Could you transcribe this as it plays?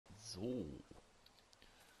So.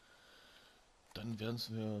 Dann werden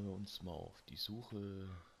wir uns mal auf die Suche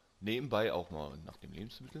nebenbei auch mal nach dem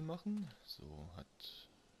Lebensmittel machen. So,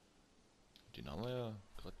 den haben wir ja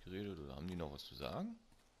gerade geredet, oder haben die noch was zu sagen?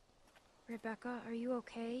 Rebecca, are you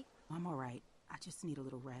okay? I'm alright. I just need a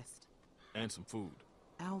little rest. And some food.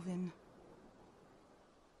 Alvin.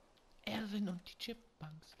 Alvin und die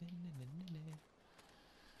Chipmunks.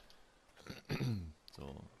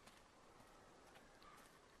 So.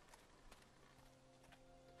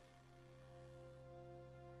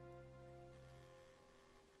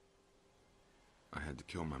 I had to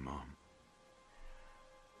kill my mom.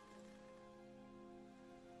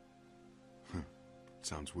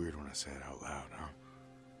 Sounds weird when I say it out loud, huh?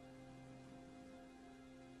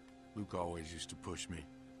 Luke always used to push me.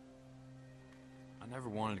 I never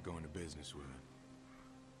wanted to go into business with it.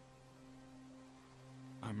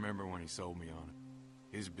 I remember when he sold me on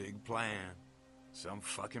it. His big plan. Some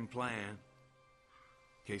fucking plan.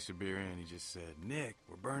 Case of beer in, he just said, "Nick,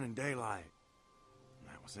 we're burning daylight." And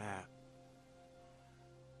that was that.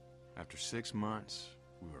 After 6 months,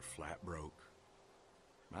 we were flat broke.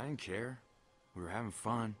 I didn't care. We were having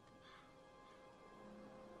fun.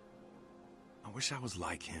 I wish I was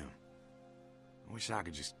like him. I wish I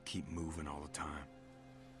could just keep moving all the time.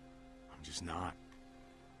 I'm just not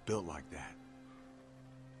built like that.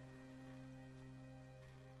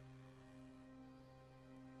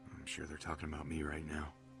 I'm sure they're talking about me right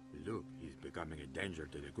now. Look, he's becoming a danger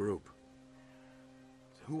to the group.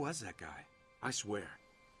 So who was that guy? I swear.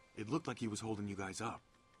 It looked like he was holding you guys up.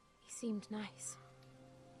 He seemed nice.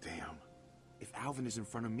 Damn. If Alvin is in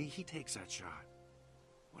front of me, he takes that shot.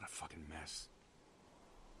 What a fucking mess.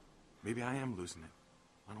 Maybe I am losing it.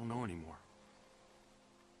 I don't know anymore.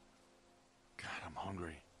 God, I'm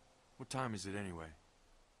hungry. What time is it anyway?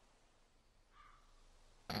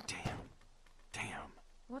 Damn.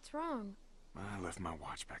 What's wrong? I left my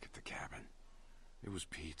watch back at the cabin. It was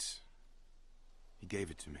Pete's. He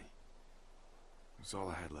gave it to me. That's all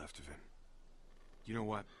I had left of him. You know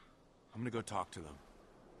what? I'm gonna go talk to them.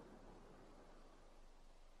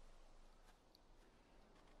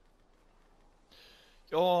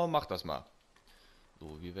 Ja, mach das mal.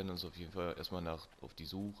 So, wir werden uns auf jeden Fall erstmal auf die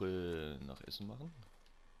Suche nach Essen machen.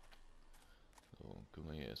 So, können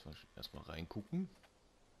wir hier erstmal reingucken.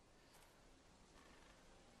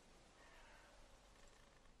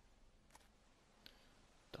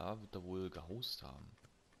 Da wird er wohl gehaust haben.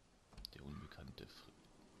 Der unbekannte,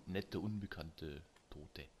 nette, unbekannte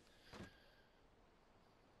Tote.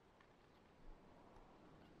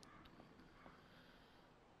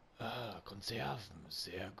 Ah, Konserven,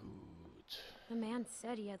 sehr gut. The man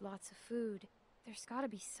said he had lots of food. There's gotta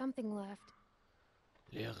be something left.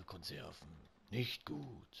 Leere Konserven, nicht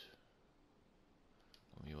gut.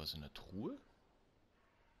 Haben wir hier was in der Truhe?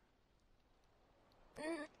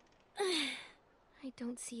 I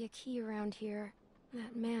don't see a key around here.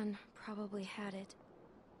 That man probably had it.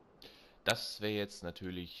 Das wäre jetzt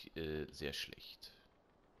natürlich sehr schlecht.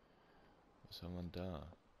 Was haben wir denn da?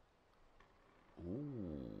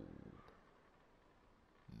 Oh.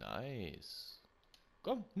 Nice.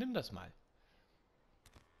 Komm, nimm das mal.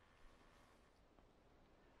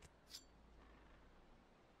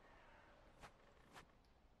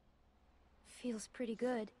 Feels pretty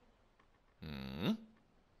good. Hm.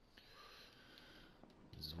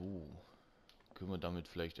 So. Können wir damit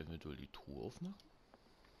vielleicht eventuell die Truhe aufmachen?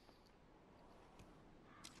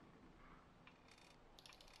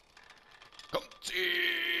 Komm,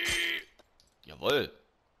 zieh! Jawohl.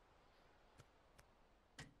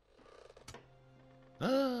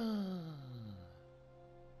 Ah.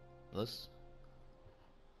 Was?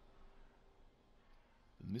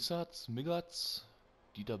 Missats,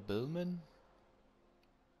 Dieter Bellman.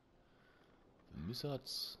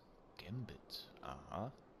 Missats Gambit.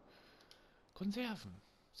 Aha. Konserven.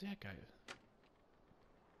 Sehr geil.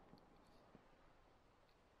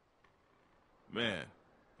 Man,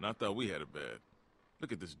 and I thought we had it bad.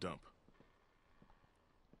 Look at this dump.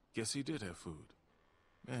 Guess he did have food.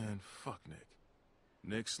 Man, fuck Nick.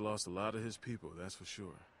 Nick's lost a lot of his people, that's for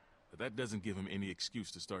sure. But that doesn't give him any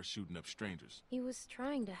excuse to start shooting up strangers. He was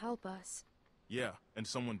trying to help us. Yeah, and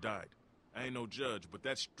someone died. I ain't no judge, but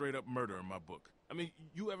that's straight up murder in my book. I mean,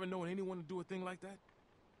 you ever known anyone to do a thing like that?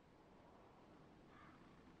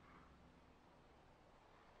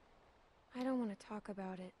 I don't want to talk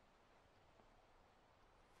about it.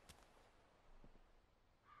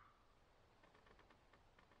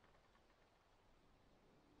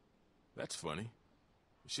 That's funny.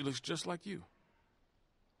 She looks just like you.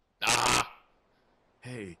 Ah!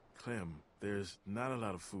 Hey, Clem, there's not a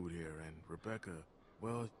lot of food here, and Rebecca,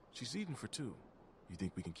 well, she's eating for two. You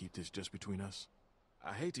think we can keep this just between us?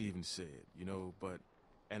 I hate to even say it, you know, but...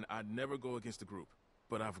 And I'd never go against the group.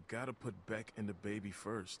 But I've got to put Beck and the baby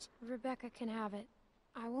first. Rebecca can have it.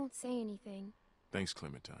 I won't say anything. Thanks,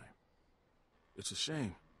 Clementine. It's a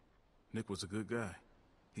shame. Nick was a good guy.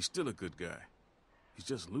 He's still a good guy. He's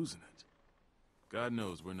just losing it. God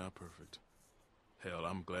knows we're not perfect. Hell,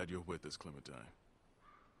 I'm glad you're with us, Clementine.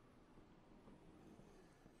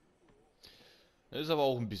 Das ist aber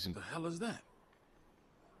auch ein bisschen The hell is that?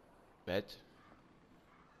 bad.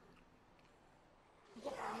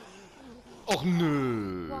 Och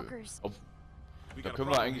nö. Walkers. Da können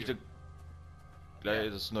wir eigentlich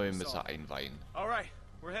gleich das neue Messer einweihen. All right,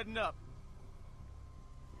 we're heading up.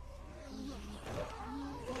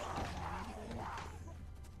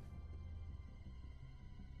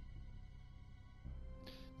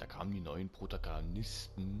 Da kamen die neuen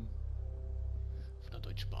Protagonisten von der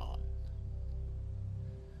Deutschen Bahn.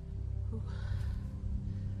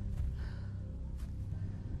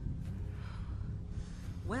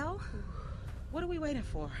 Well, what are we waiting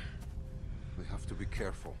for? We have to be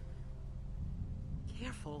careful.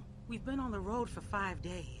 Careful. We've been on the road for 5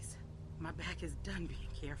 days. My back is done being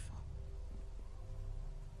careful.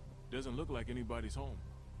 Doesn't look like anybody's home.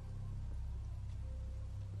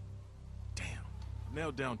 Damn.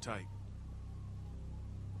 Nailed down tight.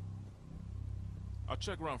 I'll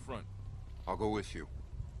check around front. I'll go with you.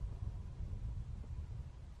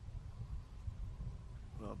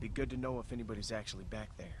 Well, it'd be good to know if anybody's actually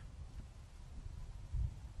back there.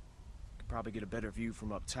 Could probably get a better view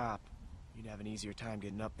from up top. You'd have an easier time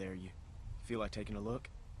getting up there. You feel like taking a look?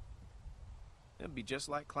 It'd be just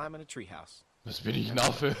like climbing a treehouse. Was bin ich ein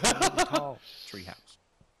Affe? Tall treehouse.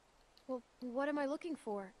 Well, what am I looking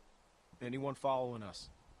for? Anyone following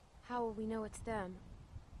us? How will we know it's them?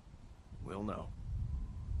 We'll know.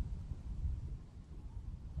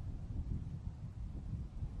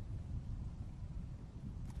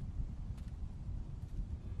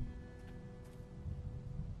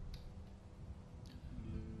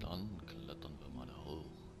 Dann klettern wir mal da hoch.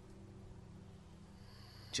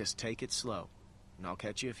 Just take it slow, and I'll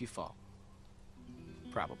catch you if you fall.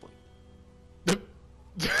 Probably.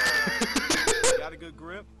 Got a good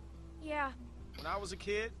grip? Yeah. When I was a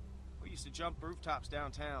kid, we used to jump rooftops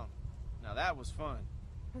downtown. Now that was fun.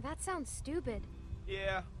 That sounds stupid.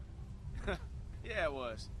 Yeah. Yeah, it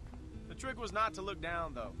was. The trick was not to look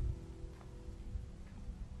down, though.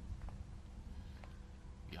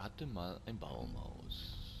 Wir hatten mal ein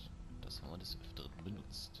Baumhaus. Das haben wir des Öfteren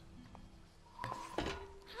benutzt.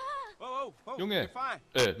 Whoa, whoa, Junge, you're fine.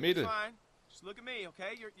 Mädel. You're fine. Just look at me,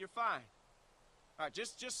 okay? You're fine. All right,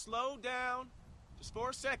 just slow down, just for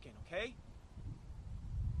a second, okay?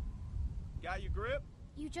 Got your grip?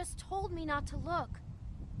 You just told me not to look.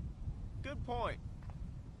 Good point.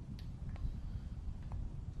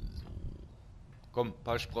 So. Komm, ein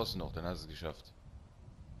paar Sprossen noch, dann hast du es geschafft.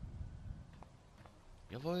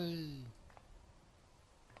 Jawohl.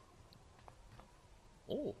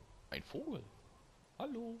 Oh, ein Vogel.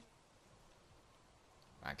 Hallo.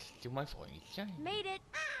 Magst du mein Freundchen? Made it.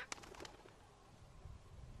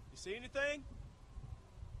 You see anything?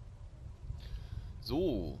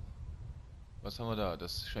 So. Was haben wir da?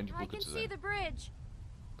 Das scheint die I Brücke can zu see sein. the bridge.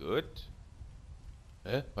 Gut.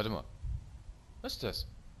 Hä? Warte mal. Was ist das?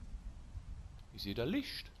 Ich sehe da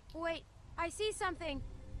Licht. Wait, I see something.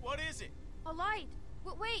 What is it? A light.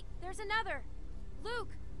 Wait, there's another.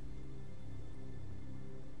 Luke.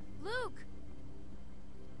 Luke.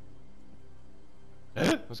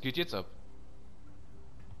 Hä? Was geht jetzt ab?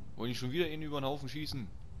 Wollen die schon wieder ihn über den Haufen schießen?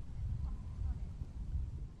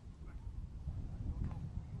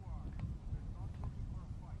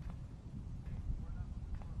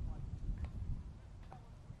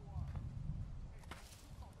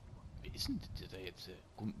 Wer ist denn der da jetzt?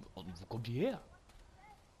 Wo kommt die her?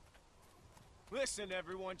 Listen,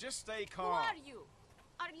 everyone, just stay Who calm. are you?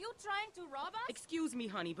 Are you trying to rob us? Excuse me,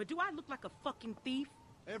 honey, but do I look like a fucking thief?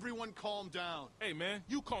 Everyone calm down. Hey, man,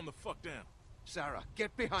 you calm the fuck down. Sarah,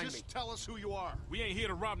 get behind me. Just tell us who you are. We ain't here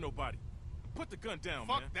to rob nobody. Put the gun down,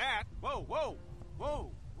 Fuck man. that! Whoa, whoa,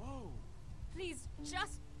 whoa, whoa. Please,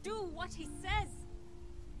 just do what he says.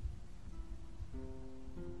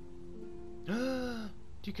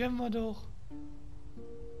 Die kennen wir doch.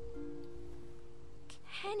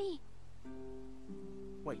 Kenny.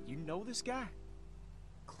 Wait, you know this guy?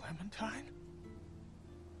 Clementine?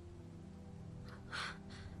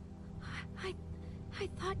 I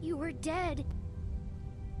thought you were dead.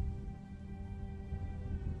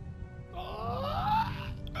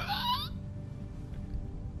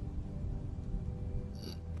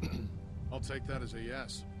 I'll take that as a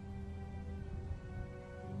yes.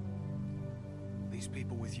 These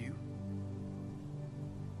people with you?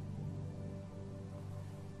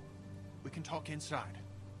 We can talk inside.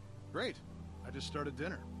 Great. I just started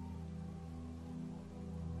dinner.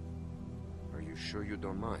 Are you sure you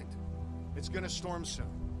don't mind? It's gonna storm soon.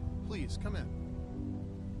 Please, come in.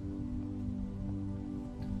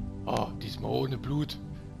 Oh, diesmal ohne Blut.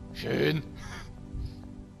 Schön.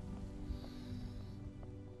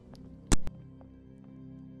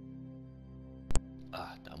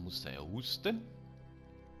 Ah, da musste er husten.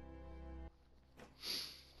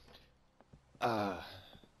 Ah.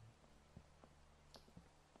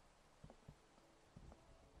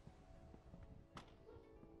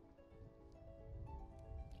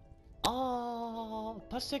 Ah,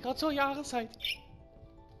 passt ja gerade zur Jahreszeit.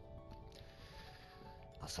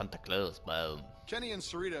 Ah, Santa Claus, man. Kenny and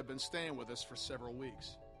Sarita have been staying with us for several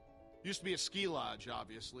weeks. Used to be a ski lodge,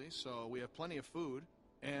 obviously, so we have plenty of food.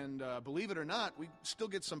 And believe it or not, we still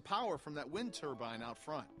get some power from that wind turbine out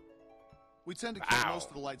front. We tend to keep most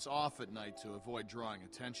of the lights off at night to avoid drawing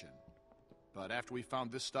attention. But after we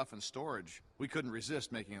found this stuff in storage, we couldn't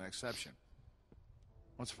resist making an exception.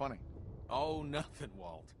 What's funny? Oh, nothing,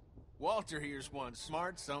 Walt. Walter here's one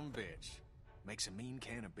smart sumbitch. Makes a mean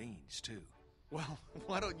can of beans, too. Well,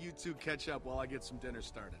 why don't you two catch up while I get some dinner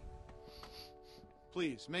started?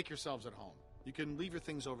 Please, make yourselves at home. You can leave your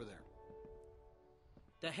things over there.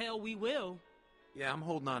 The hell we will. Yeah, I'm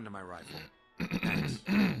holding on to my rifle.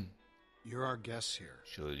 You're our guests here.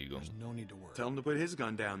 Entschuldigung. There's no need to worry. Tell him to put his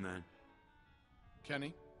gun down then.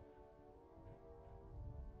 Kenny?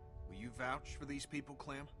 Will you vouch for these people,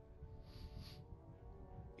 Clem?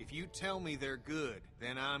 If you tell me they're good,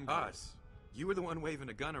 then I'm good. Us. You were the one waving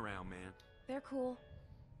a gun around, man. They're cool.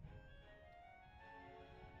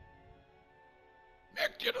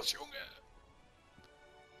 Merkt ihr das, Junge?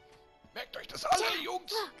 Merkt euch das alle,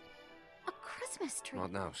 Jungs! Look! A Christmas tree!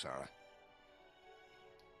 Not now, Sarah.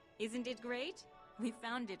 Isn't it great? We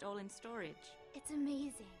found it all in storage. It's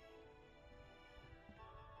amazing.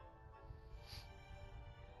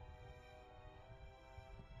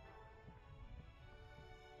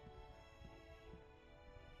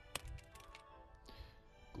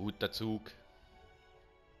 Guter Zug.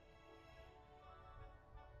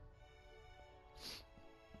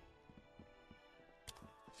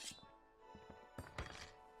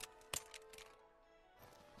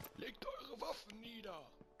 Legt eure Waffen nieder.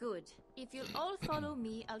 Good. If you'll all follow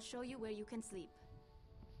me, I'll show you where you can sleep.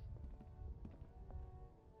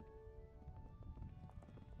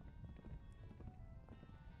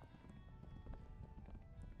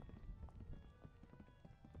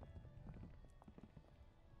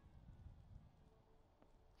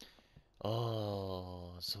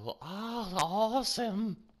 Oh, so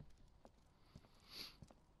awesome.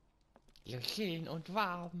 Lächeln und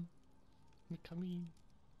warm. Mit Kamin.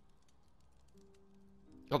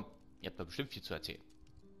 Komm, ihr habt da bestimmt viel zu erzählen.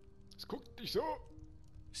 Es guckt nicht so.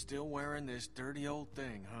 Still wearing this dirty old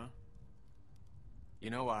thing, huh? You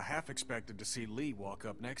know, I half expected to see Lee walk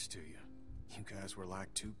up next to you. You guys were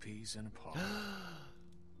like two peas in a pod.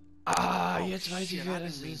 Ah, Oh, jetzt weiß ich, shit, wer I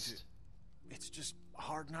das didn't mean ist. to- It's just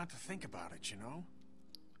hard not to think about it, you know?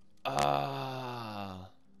 Ah.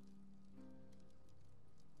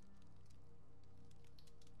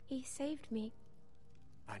 He saved me.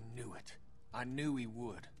 I knew it. I knew he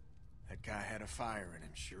would. That guy had a fire in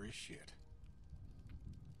him, sure as shit.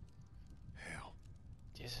 Hell.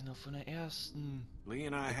 Der ist ja noch von der ersten. Lee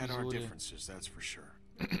and I had our Episode. differences, that's for sure.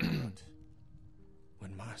 But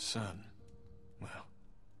when my son, well,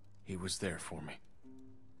 he was there for me.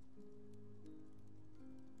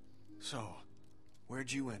 So,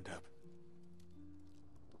 where'd you end up?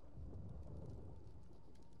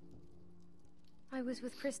 I was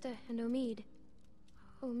with Krista and Omid.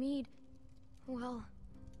 Omid, well...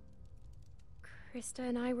 Krista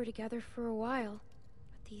and I were together for a while,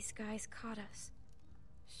 but these guys caught us.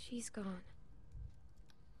 She's gone.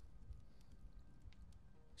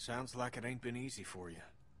 Sounds like it ain't been easy for you.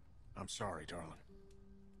 I'm sorry, darling.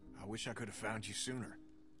 I wish I could have found you sooner.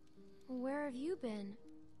 Where have you been?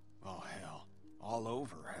 Oh, hell. All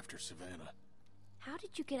over after Savannah. How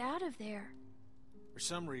did you get out of there? For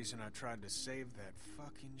some reason, I tried to save that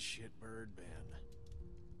fucking shitbird Ben.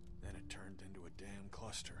 Then it turned into a damn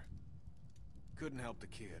cluster. Couldn't help the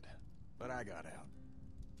kid, but I got out.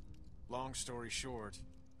 Long story short,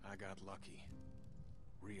 I got lucky.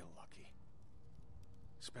 Real lucky.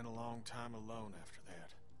 Spent a long time alone after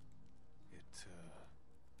that.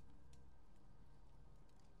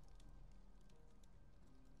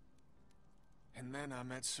 And then I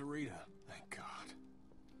met Sarita, thank God.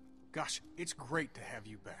 Gosh, it's great to have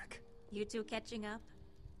you back. You two catching up?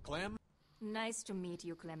 Clem? Nice to meet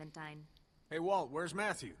you, Clementine. Hey, Walt, where's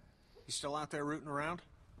Matthew? He's still out there rooting around?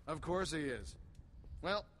 Of course he is.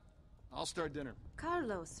 Well, I'll start dinner.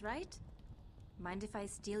 Carlos, right? Mind if I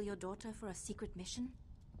steal your daughter for a secret mission?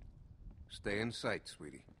 Stay in sight,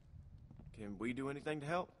 sweetie. Can we do anything to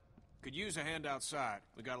help? Could use a hand outside.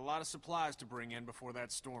 We got a lot of supplies to bring in before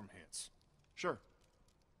that storm hits. Sure.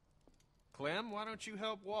 Clem, why don't you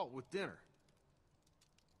help Walt with dinner?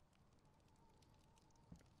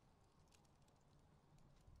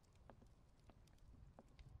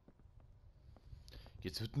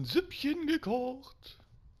 Jetzt wird ein Süppchen gekocht.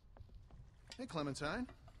 Hey, Clementine.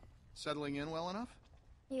 Settling in well enough?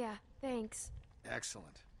 Yeah, thanks.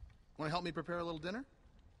 Excellent. Want to help me prepare a little dinner?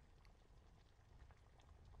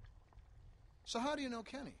 So how do you know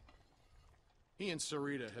Kenny? He and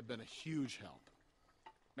Sarita have been a huge help.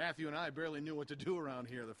 Matthew and I barely knew what to do around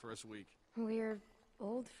here the first week. We're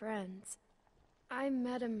old friends. I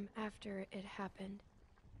met him after it happened.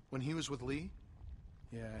 When he was with Lee?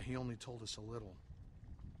 Yeah, he only told us a little.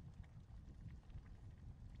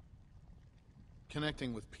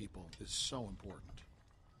 Connecting with people is so important.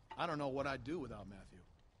 I don't know what I'd do without Matthew.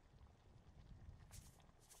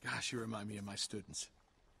 Gosh, you remind me of my students.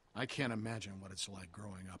 I can't imagine what it's like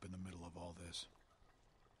growing up in the middle of all this.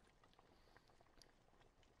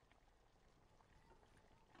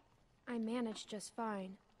 I managed just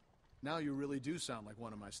fine. Now you really do sound like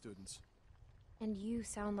one of my students. And you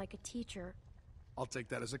sound like a teacher. I'll take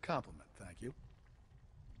that as a compliment, thank you.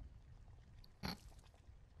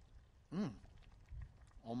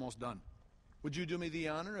 Almost done. Would you do me the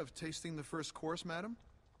honor of tasting the first course, madam?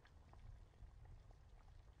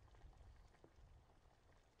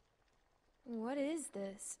 What is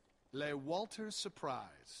this? Le Walter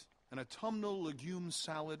Surprise. An autumnal legume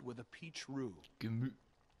salad with a peach roux.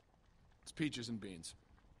 It's peaches and beans.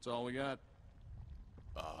 That's all we got.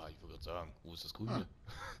 Ah, ich wollte gerade sagen, wo ist das Grüne?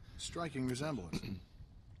 Striking resemblance.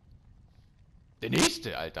 Der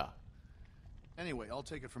nächste, Alter! Anyway, I'll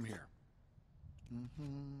take it from here.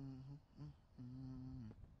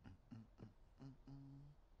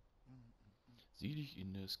 Sieh dich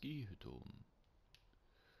in der Skihütte um.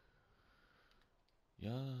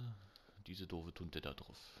 Ja, diese doofe Tunte da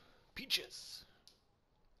drauf. Peaches!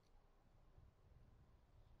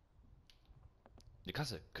 Eine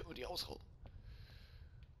Kasse, können wir die ausrauben?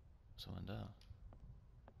 Was haben wir denn da?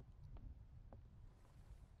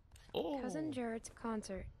 Oh! Cousin Jared's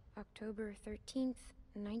concert, October 13th,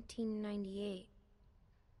 1998.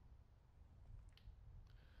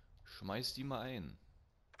 Schmeiß die mal ein.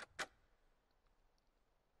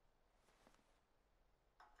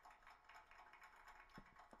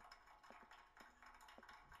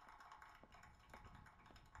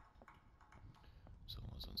 So,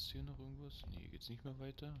 sonst hier noch irgendwas? Nee, geht's nicht mehr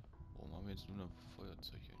weiter. Warum haben wir jetzt nur ein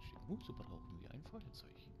Feuerzeug einstehen? Super, brauchen wir ein Feuerzeug.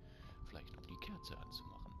 Vielleicht um die Kerze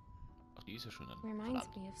anzumachen. Ach, die ist ja schon an. Reminds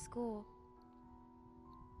me of school.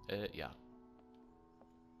 Ja.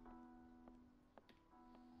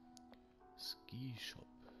 Ski-Shop.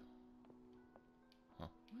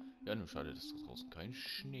 Ja, nur schade, dass da draußen kein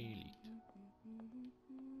Schnee liegt.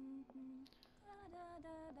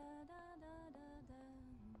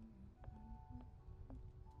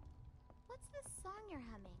 What's this song you're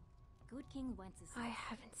humming? Good King Wenceslas. I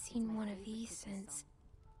haven't seen one of these since.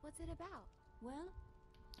 What's it about? Well,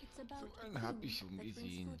 it's about So einen hab ich schon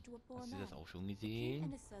gesehen. Hast du das auch schon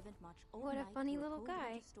gesehen? What a funny little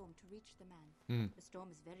guy. The storm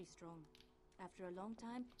is very strong. After a long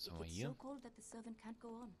time, it gets so cold that the servant can't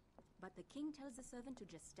go on. But the king tells the servant to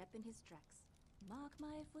just step in his tracks. Mark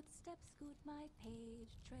my footsteps, scoot my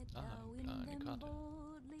page, tread thou in them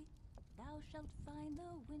boldly. Thou shalt find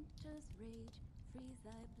the winter's rage, freeze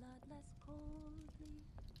thy blood less coldly.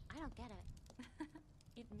 I don't get it.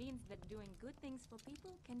 It means that doing good things for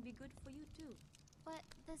people can be good for you too. But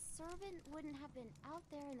the servant wouldn't have been out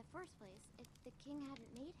there in the first place if the king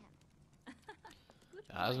hadn't made him.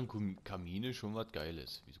 Ja, so ein Kamin ist schon was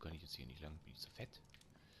Geiles. Wieso kann ich jetzt hier nicht lang? Bin ich so fett?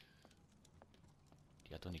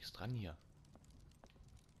 Die hat doch nichts dran hier.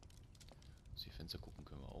 Aus die Fenster gucken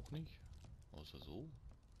können wir auch nicht. Außer so.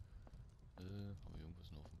 Haben wir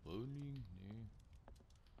irgendwas noch auf dem Boden liegen? Nee.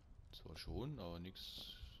 Zwar schon, aber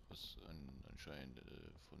nichts, was anscheinend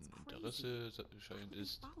von Interesse scheint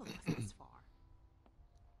ist.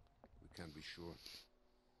 We can't be sure.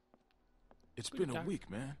 It's been a week,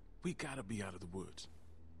 man. We gotta be out of the woods.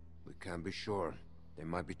 We can't be sure. They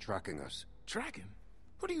might be tracking us. Tracking?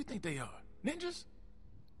 Who do you think they are? Ninjas?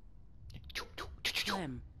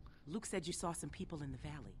 Clem, Luke said you saw some people in the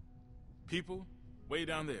valley. People? Way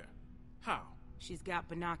down there. How? She's got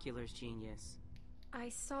binoculars, genius. I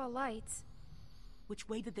saw lights. Which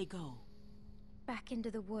way did they go? Back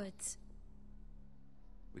into the woods.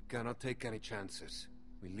 We cannot take any chances.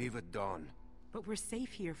 We leave at dawn. But we're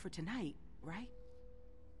safe here for tonight, right?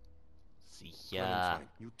 Sicher. Frank,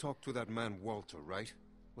 you talked to that man Walter, right?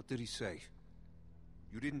 What did he say?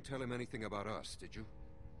 You didn't tell him anything about us, did you?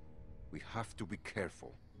 We have to be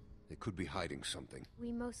careful. They could be hiding something.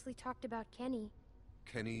 We mostly talked about Kenny.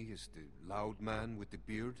 Kenny is the loud man with the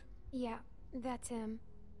beard? Yeah, that's him.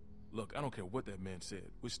 Look, I don't care what that man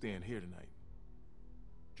said. We're staying here tonight.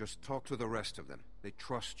 Just talk to the rest of them. They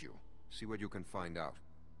trust you. See what you can find out.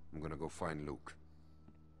 I'm gonna go find Luke.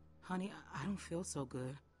 Honey, I don't feel so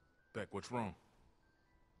good. Beck, what's wrong?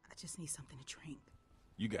 I just need something to drink.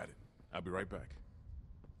 You got it. I'll be right back.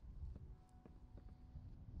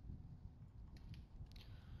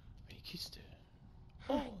 Eine Kiste.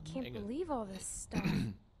 I can't believe all this stuff.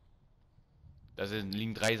 Da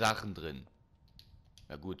liegen 3 Sachen drin.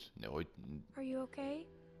 Na gut, ne, heute... Are you okay?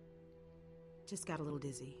 Just got a little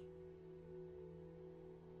dizzy.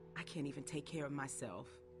 I can't even take care of myself.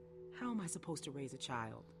 How am I supposed to raise a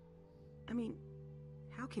child? I mean,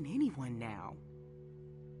 how can anyone now?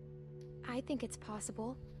 I think it's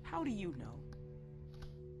possible. How do you know?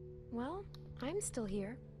 Well, I'm still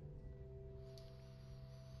here.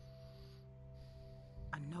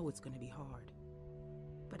 I know it's gonna be hard.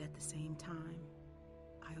 But at the same time,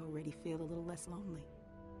 I already feel a little less lonely.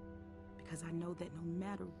 Because I know that no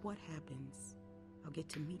matter what happens, I'll get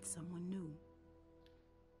to meet someone new.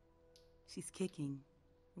 She's kicking.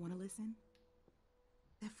 Wanna listen?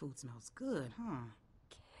 That food smells good, huh?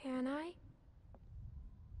 Can I?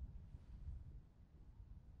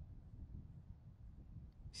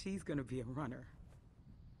 She's gonna be a runner.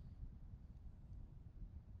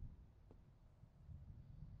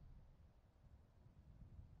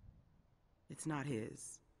 It's not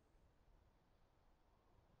his.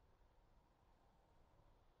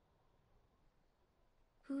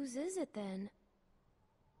 Whose is it then?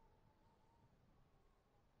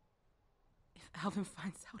 If Alvin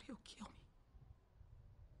finds out, he'll kill me.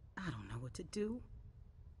 I don't know what to do.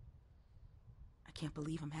 I can't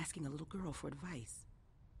believe I'm asking a little girl for advice.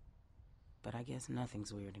 But I guess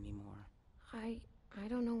nothing's weird anymore. I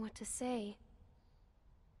don't know what to say.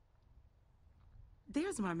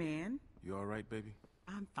 There's my man. You all right, baby?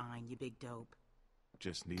 I'm fine, you big dope.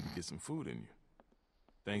 Just need to get some food in you.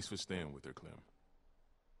 Thanks for staying with her, Clem.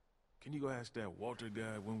 Can you go ask that Walter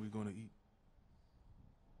guy when we're gonna eat?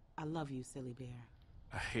 I love you, silly bear.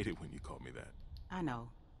 I hate it when you call me that. I know,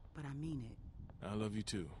 but I mean it. I love you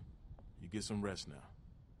too. You get some rest now.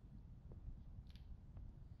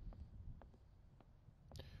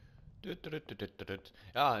 Ja,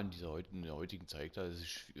 in der heutigen Zeit, da ist es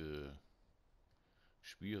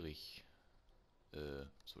schwierig.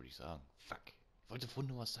 Was wollte ich sagen? Fuck. Ich wollte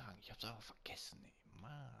vorhin noch was sagen. Ich hab's aber vergessen, ey.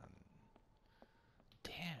 Mann.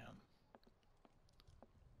 Damn.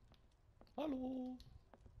 Hallo.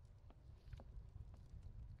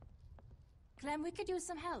 Clem, we could use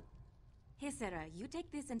some help. Here, Sarah, you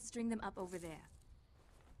take this and string them up over there.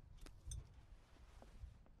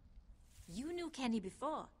 You knew Kenny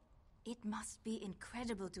before. It must be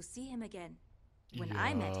incredible to see him again. When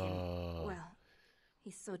I met him, well,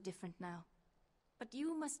 he's so different now. But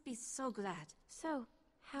you must be so glad. So,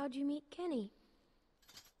 how'd you meet Kenny?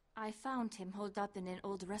 I found him holed up in an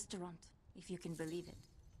old restaurant, if you can believe it.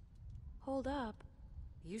 Hold up.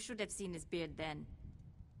 You should have seen his beard then.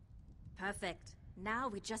 Perfect. Now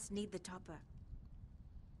we just need the topper.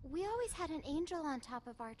 We always had an angel on top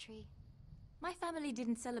of our tree. My family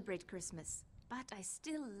didn't celebrate Christmas, but I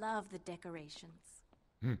still love the decorations.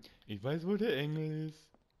 Ich weiß, wo der Engel ist.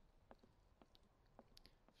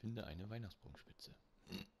 Finde eine Weihnachtsbaumspitze.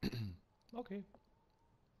 Okay.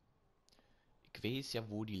 Ich weiß ja,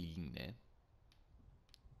 wo die liegen, ne?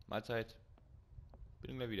 Mahlzeit.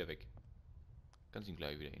 Bin gleich wieder weg. Kannst ihn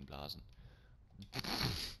gleich wieder hinblasen.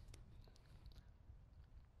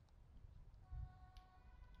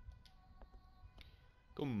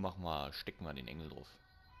 Komm, mach mal, stecken wir den Engel drauf.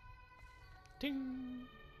 Ting.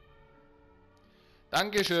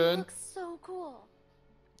 Dankeschön. Looks so cool.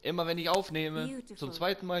 Immer wenn ich aufnehme. Beautiful. Zum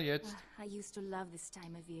zweiten Mal jetzt. I used to love this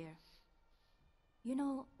time of year. You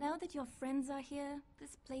know, now that your friends are here,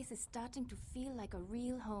 this place is starting to feel like a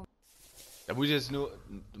real home. Da muss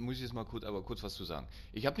ich jetzt mal kurz was zu sagen.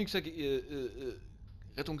 Ich habe nichts dagegen,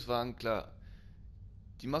 Rettungswagen, klar.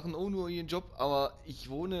 Die machen auch nur ihren Job, aber ich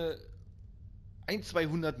wohne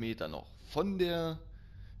 200 Meter noch von der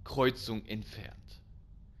Kreuzung entfernt.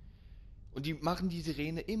 Und die machen die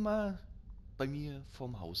Sirene immer bei mir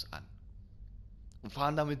vorm Haus an. Und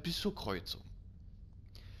fahren damit bis zur Kreuzung.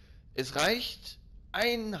 Es reicht,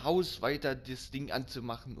 ein Haus weiter das Ding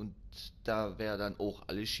anzumachen und da wäre dann auch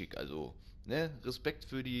alles schick. Also Ne? Respekt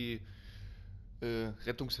für die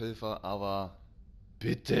Rettungshelfer, aber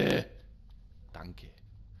bitte. Danke.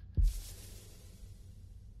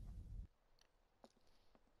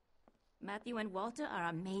 Matthew and Walter are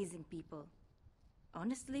amazing people.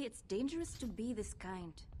 Honestly, it's dangerous to be this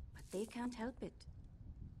kind, but they can't help it.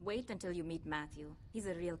 Wait until you meet Matthew. He's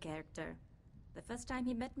a real character. The first time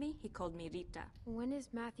he met me, he called me Rita. When is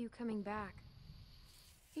Matthew coming back?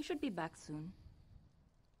 He should be back soon.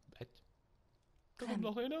 Was? Clem,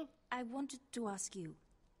 I wanted to ask you,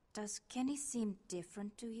 does Kenny seem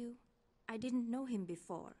different to you? I didn't know him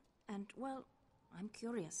before, and, well, I'm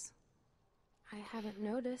curious. I haven't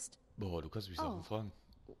noticed. Boah, du kannst mich Sachen fragen.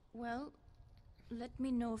 Well, let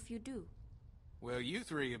me know if you do. Well, you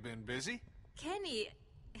three have been busy. Kenny,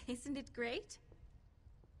 isn't it great?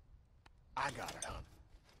 I got it, hon.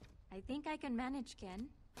 I think I can manage, Ken.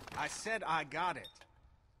 I said I got it.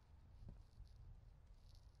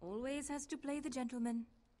 Always has to play the gentleman.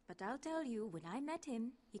 But I'll tell you, when I met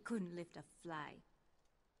him, he couldn't lift a fly.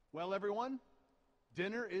 Well, everyone,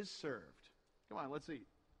 dinner is served. Come on, let's eat.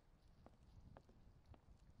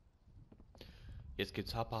 Jetzt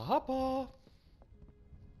gibt's Happa Happa.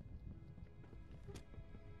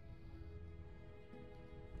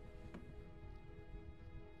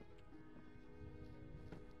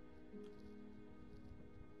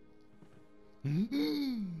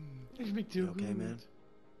 You okay, man?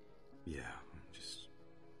 Yeah,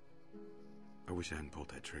 I wish I hadn't pulled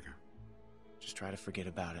that trigger. Just try to forget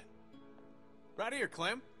about it. Right here,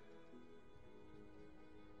 Clem.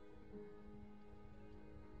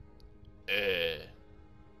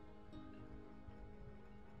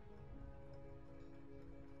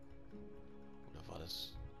 Oder war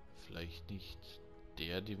das vielleicht nicht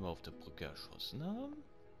der, den wir auf der Brücke erschossen haben?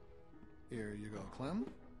 Here you go, Clem.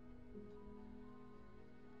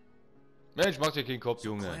 Mensch, mach dir keinen Kopf,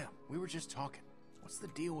 So, Junge. Clem, we were just talking. What's the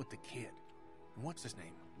deal with the kid? And what's his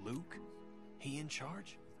name? Luke? He in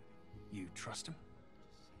charge? You trust him?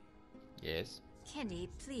 Yes. Kenny,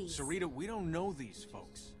 please. Sarita, we don't know these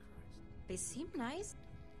folks. They seem nice.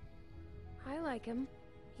 I like him.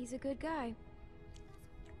 He's a good guy.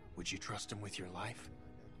 Would you trust him with your life?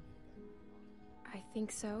 I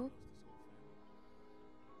think so.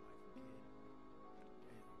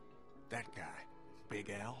 That guy, Big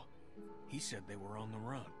Al, he said they were on the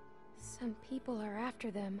run. Some people are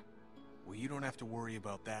after them. Well, you don't have to worry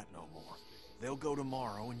about that no more. They'll go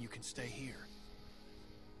tomorrow and you can stay here.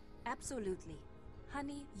 Absolutely.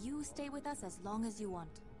 Honey, you stay with us as long as you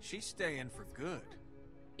want. She's staying for good.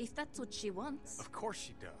 If that's what she wants. Of course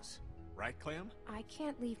she does. Right, Clem? I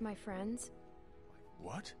can't leave my friends.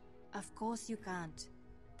 What? Of course you can't.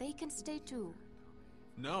 They can stay too.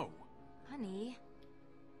 No. Honey.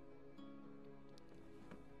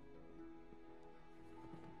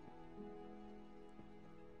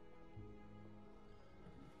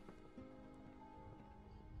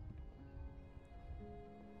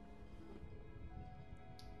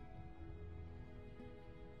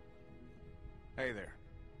 Hey there.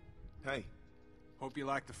 Hey. Hope you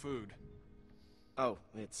like the food. Oh,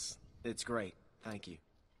 it's great. Thank you.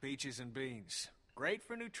 Peaches and beans. Great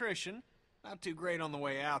for nutrition. Not too great on the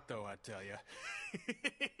way out, though, I tell you.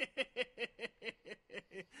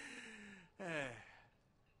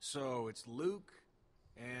 So, it's Luke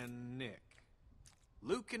and Nick.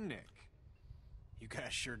 Luke and Nick. You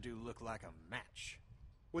guys sure do look like a match.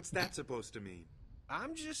 What's that supposed to mean?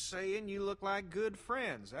 I'm just saying you look like good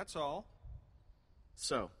friends, that's all.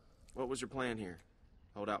 So, what was your plan here?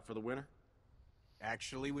 Hold out for the winter?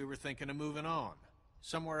 Actually, we were thinking of moving on.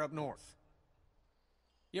 Somewhere up north.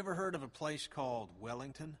 You ever heard of a place called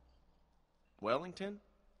Wellington? Wellington?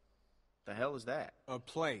 The hell is that? A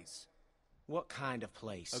place. What kind of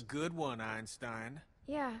place? A good one, Einstein.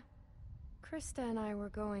 Yeah. Krista and I were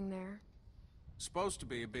going there. Supposed to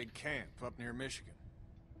be a big camp up near Michigan.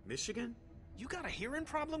 Michigan? You got a hearing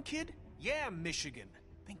problem, kid? Yeah, Michigan.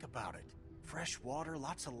 Think about it. Fresh water,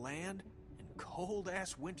 lots of land, and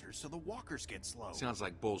cold-ass winters so the walkers get slow. Sounds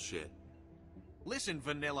like bullshit. Listen,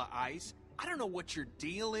 Vanilla Ice, I don't know what your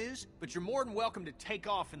deal is, but you're more than welcome to take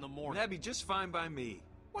off in the morning. That'd be just fine by me.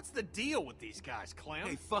 What's the deal with these guys, Clem?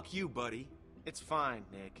 Hey, fuck you, buddy. It's fine,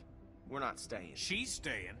 Nick. We're not staying. She's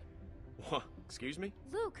staying. What? Excuse me?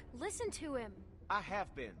 Luke, listen to him. I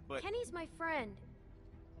have been, but... Kenny's my friend.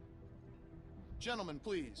 Gentlemen,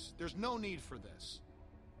 please, there's no need for this.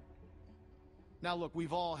 Now look,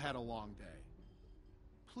 we've all had a long day.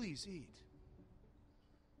 Please eat.